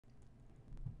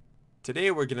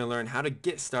Today we're going to learn how to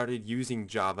get started using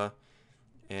Java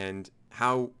and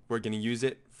how we're going to use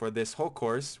it for this whole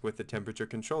course with the Temperature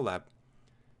Control Lab.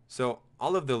 So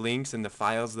all of the links and the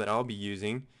files that I'll be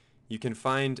using you can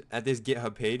find at this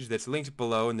GitHub page that's linked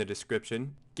below in the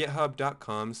description,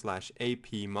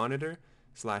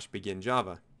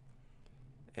 github.com/apmonitor/beginjava.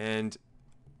 And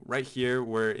right here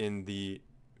we're in the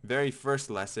very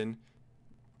first lesson,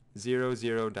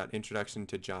 00.introduction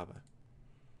to Java.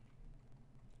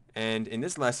 And in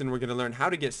this lesson, we're going to learn how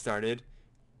to get started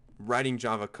writing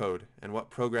Java code and what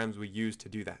programs we use to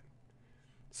do that.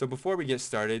 So before we get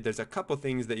started, there's a couple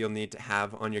things that you'll need to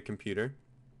have on your computer.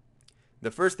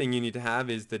 The first thing you need to have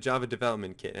is the Java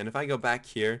Development Kit. And if I go back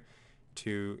here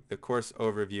to the course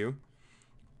overview,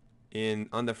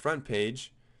 on the front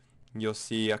page, you'll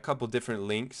see a couple different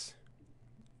links.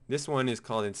 This one is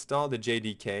called Install the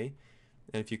JDK.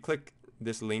 And if you click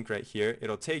this link right here,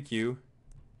 it'll take you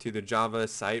to the Java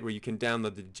site where you can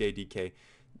download the JDK.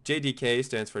 JDK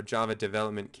stands for Java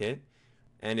Development Kit,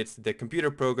 and it's the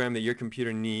computer program that your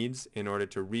computer needs in order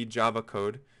to read Java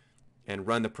code and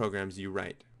run the programs you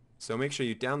write. So make sure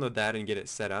you download that and get it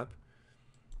set up.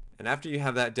 And after you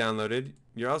have that downloaded,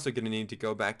 you're also going to need to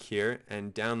go back here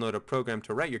and download a program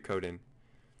to write your code in.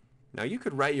 Now you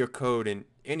could write your code in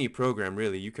any program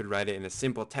really. You could write it in a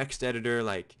simple text editor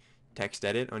like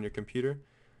TextEdit on your computer.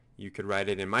 You could write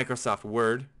it in Microsoft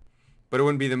Word, but it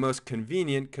wouldn't be the most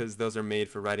convenient because those are made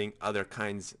for writing other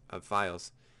kinds of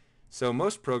files. So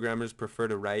most programmers prefer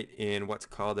to write in what's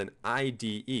called an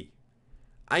IDE.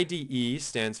 IDE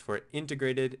stands for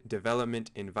Integrated Development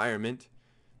Environment,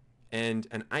 and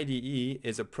an IDE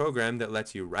is a program that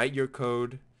lets you write your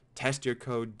code, test your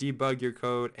code, debug your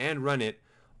code, and run it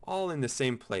all in the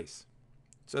same place.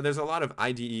 So there's a lot of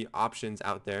IDE options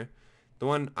out there. The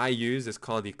one I use is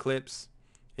called Eclipse,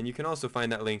 and you can also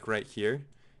find that link right here.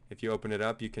 If you open it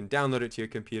up, you can download it to your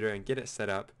computer and get it set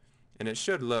up, and it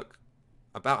should look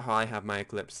about how I have my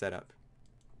Eclipse set up.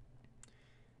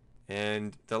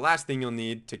 And the last thing you'll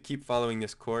need to keep following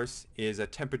this course is a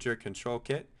temperature control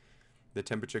kit, the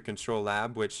Temperature Control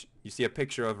Lab, which you see a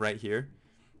picture of right here.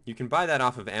 You can buy that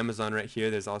off of Amazon right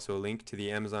here. There's also a link to the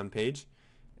Amazon page,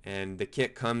 and the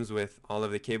kit comes with all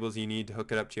of the cables you need to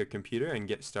hook it up to your computer and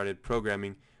get started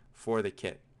programming for the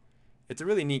kit. It's a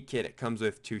really neat kit. It comes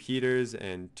with 2 heaters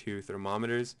and 2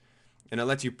 thermometers, and it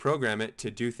lets you program it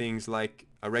to do things like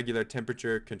a regular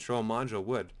temperature control module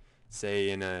would, say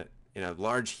in a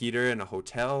large heater in a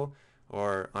hotel,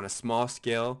 or on a small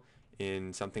scale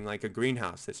in something like a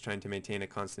greenhouse that's trying to maintain a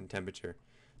constant temperature.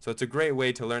 So it's a great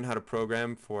way to learn how to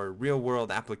program for real-world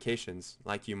applications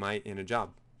like you might in a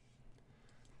job.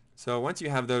 So once you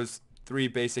have those 3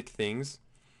 basic things,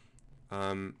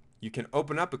 you can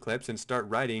open up Eclipse and start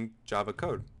writing Java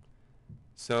code.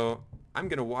 So I'm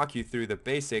going to walk you through the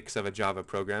basics of a Java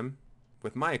program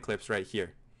with my Eclipse right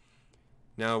here.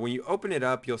 Now when you open it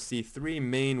up, you'll see 3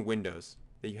 main windows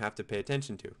that you have to pay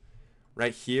attention to.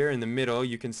 Right here in the middle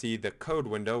you can see the code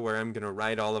window where I'm going to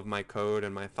write all of my code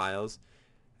and my files.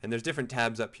 And there's different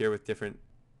tabs up here with different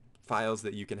files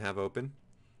that you can have open.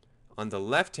 On the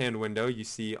left-hand window you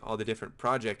see all the different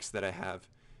projects that I have.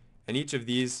 And each of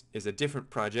these is a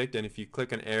different project, and if you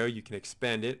click an arrow you can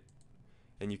expand it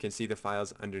and you can see the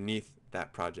files underneath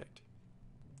that project.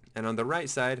 And on the right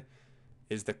side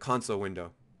is the console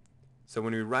window. So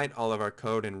when we write all of our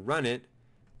code and run it,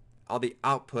 all the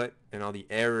output and all the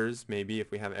errors, maybe if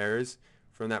we have errors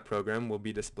from that program, will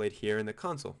be displayed here in the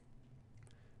console.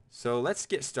 So let's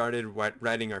get started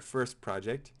writing our first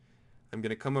project. I'm going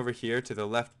to come over here to the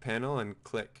left panel and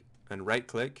right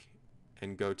click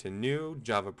and go to New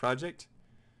Java Project.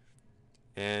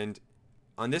 And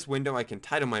on this window I can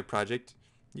title my project.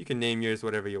 You can name yours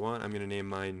whatever you want. I'm going to name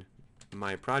mine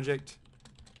My Project.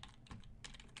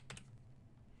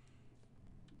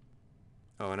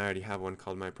 Oh, and I already have one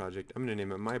called My Project. I'm going to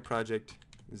name it My Project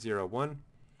 01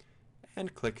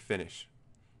 and click Finish.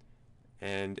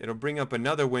 And it'll bring up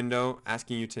another window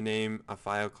asking you to name a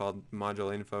file called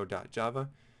modulinfo.java.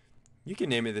 You can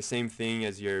name it the same thing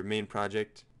as your main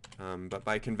project, but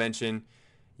by convention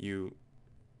you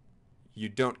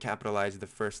don't capitalize the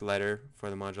first letter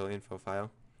for the module info file.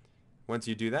 Once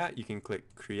you do that, you can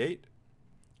click Create,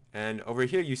 and over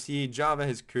here you see Java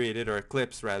has created, or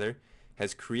Eclipse rather,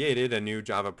 has created a new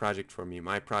Java project for me,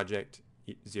 My Project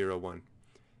 01,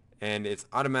 and it's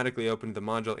automatically opened the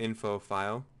module info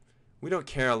file. We don't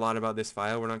care a lot about this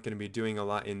file. We're not going to be doing a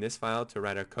lot in this file to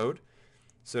write our code.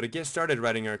 So to get started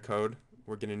writing our code,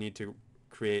 we're going to need to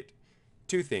create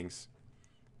 2 things.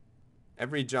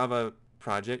 Every Java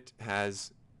project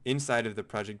has inside of the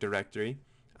project directory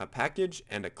a package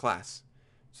and a class.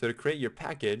 So to create your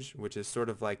package, which is sort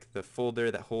of like the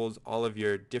folder that holds all of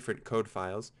your different code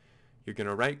files, you're going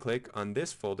to right click on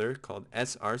this folder called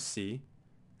src,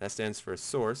 that stands for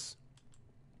source,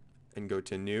 and go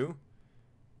to new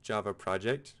Java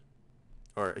project,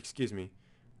 or excuse me,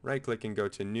 right click and go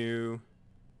to new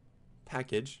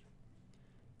package,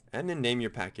 and then name your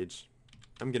package.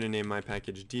 I'm going to name my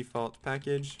package default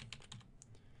package,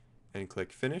 and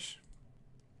click finish,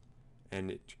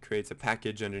 and it creates a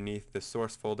package underneath the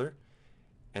source folder.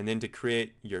 And then to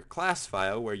create your class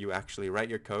file where you actually write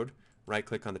your code, right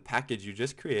click on the package you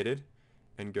just created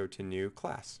and go to new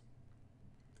class.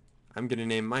 I'm going to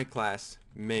name my class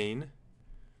main,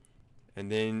 and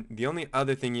then the only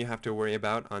other thing you have to worry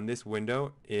about on this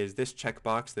window is this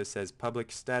checkbox that says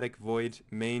public static void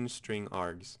main string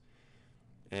args,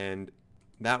 and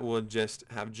that will just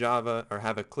have Java or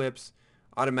have Eclipse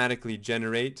automatically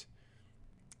generate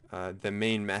the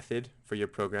main method for your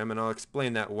program, and I'll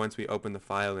explain that once we open the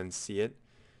file and see it.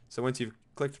 So once you've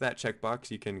clicked that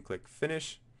checkbox, you can click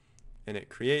finish, and it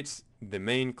creates the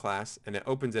main class and it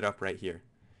opens it up right here.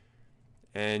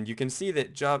 And you can see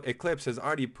that Eclipse has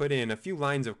already put in a few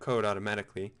lines of code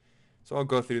automatically. So I'll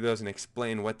go through those and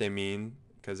explain what they mean,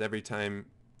 because every time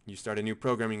you start a new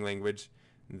programming language,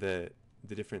 the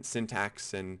different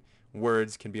syntax and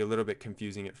words can be a little bit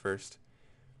confusing at first.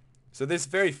 So this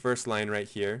very first line right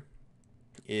here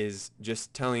is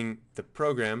just telling the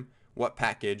program what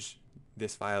package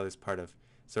this file is part of.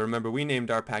 So remember, we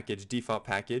named our package default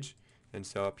package, and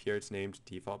so up here it's named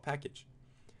default package.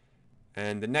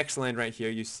 And the next line right here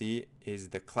you see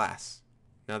is the class.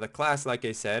 Now the class, like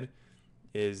I said,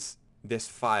 is this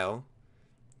file,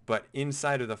 but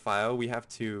inside of the file we have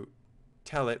to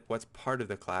tell it what's part of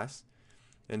the class.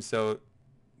 And so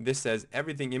this says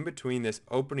everything in between this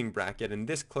opening bracket and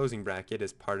this closing bracket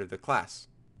is part of the class.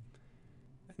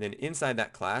 And then inside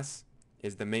that class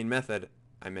is the main method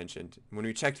I mentioned. When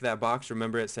we checked that box,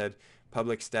 remember it said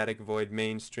public static void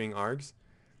main string args.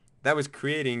 That was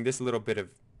creating this little bit of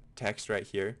text right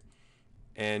here.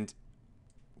 And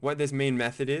what this main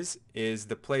method is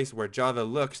the place where Java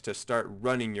looks to start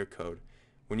running your code.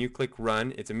 When you click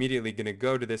run, it's immediately going to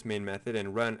go to this main method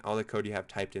and run all the code you have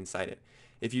typed inside it.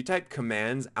 If you type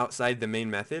commands outside the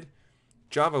main method,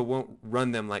 Java won't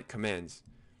run them like commands.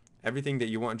 Everything that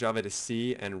you want Java to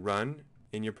see and run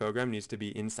in your program needs to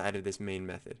be inside of this main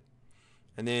method.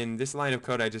 And then this line of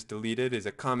code I just deleted is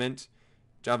a comment.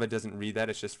 Java doesn't read that,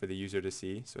 it's just for the user to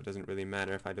see, so it doesn't really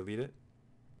matter if I delete it.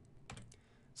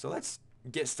 So let's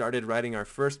get started writing our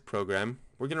first program.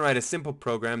 We're going to write a simple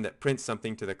program that prints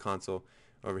something to the console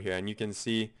over here, and you can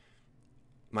see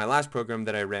my last program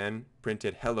that I ran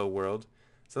printed hello world.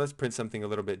 So let's print something a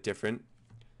little bit different.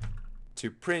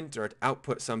 To print or to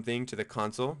output something to the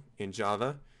console in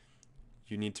Java,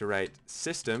 you need to write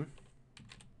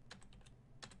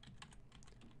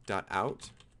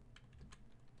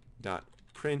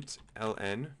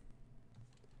system.out.println,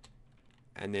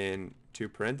 and then two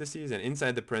parentheses, and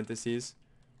inside the parentheses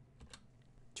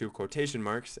two quotation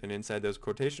marks, and inside those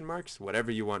quotation marks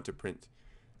whatever you want to print.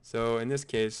 So in this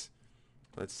case,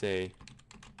 let's say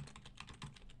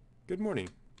good morning.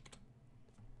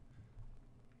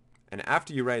 And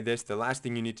after you write this, the last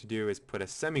thing you need to do is put a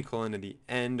semicolon at the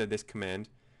end of this command.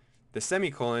 The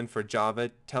semicolon for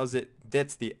Java tells it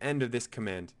that's the end of this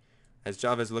command. As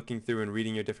Java is looking through and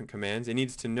reading your different commands, it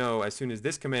needs to know as soon as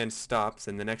this command stops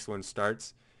and the next one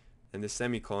starts, and the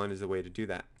semicolon is the way to do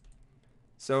that.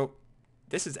 So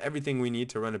this is everything we need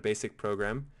to run a basic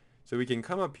program. So we can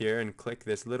come up here and click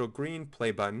this little green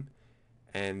play button,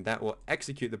 and that will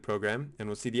execute the program, and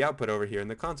we'll see the output over here in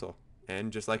the console.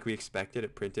 And just like we expected,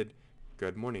 it printed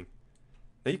good morning.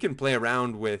 Now you can play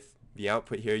around with the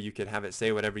output here. You could have it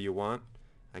say whatever you want.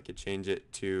 I could change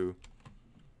it to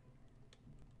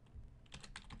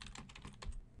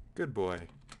good boy,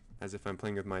 as if I'm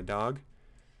playing with my dog.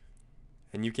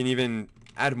 And you can even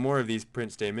add more of these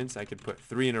print statements. I could put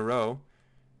 3 in a row,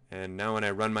 and now when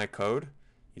I run my code,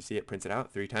 you see it prints it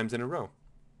out 3 times in a row.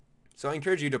 So I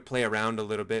encourage you to play around a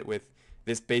little bit with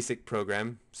this basic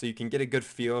program so you can get a good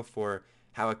feel for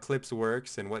how Eclipse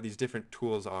works and what these different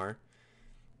tools are.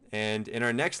 And in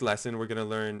our next lesson, we're going to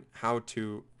learn how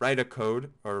to write a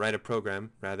code, or write a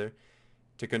program rather,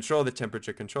 to control the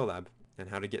temperature control lab, and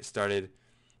how to get started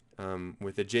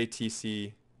with the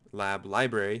JTC lab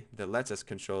library that lets us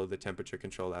control the temperature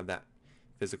control lab, that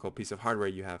physical piece of hardware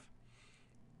you have.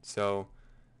 So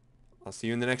I'll see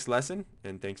you in the next lesson,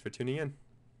 and thanks for tuning in.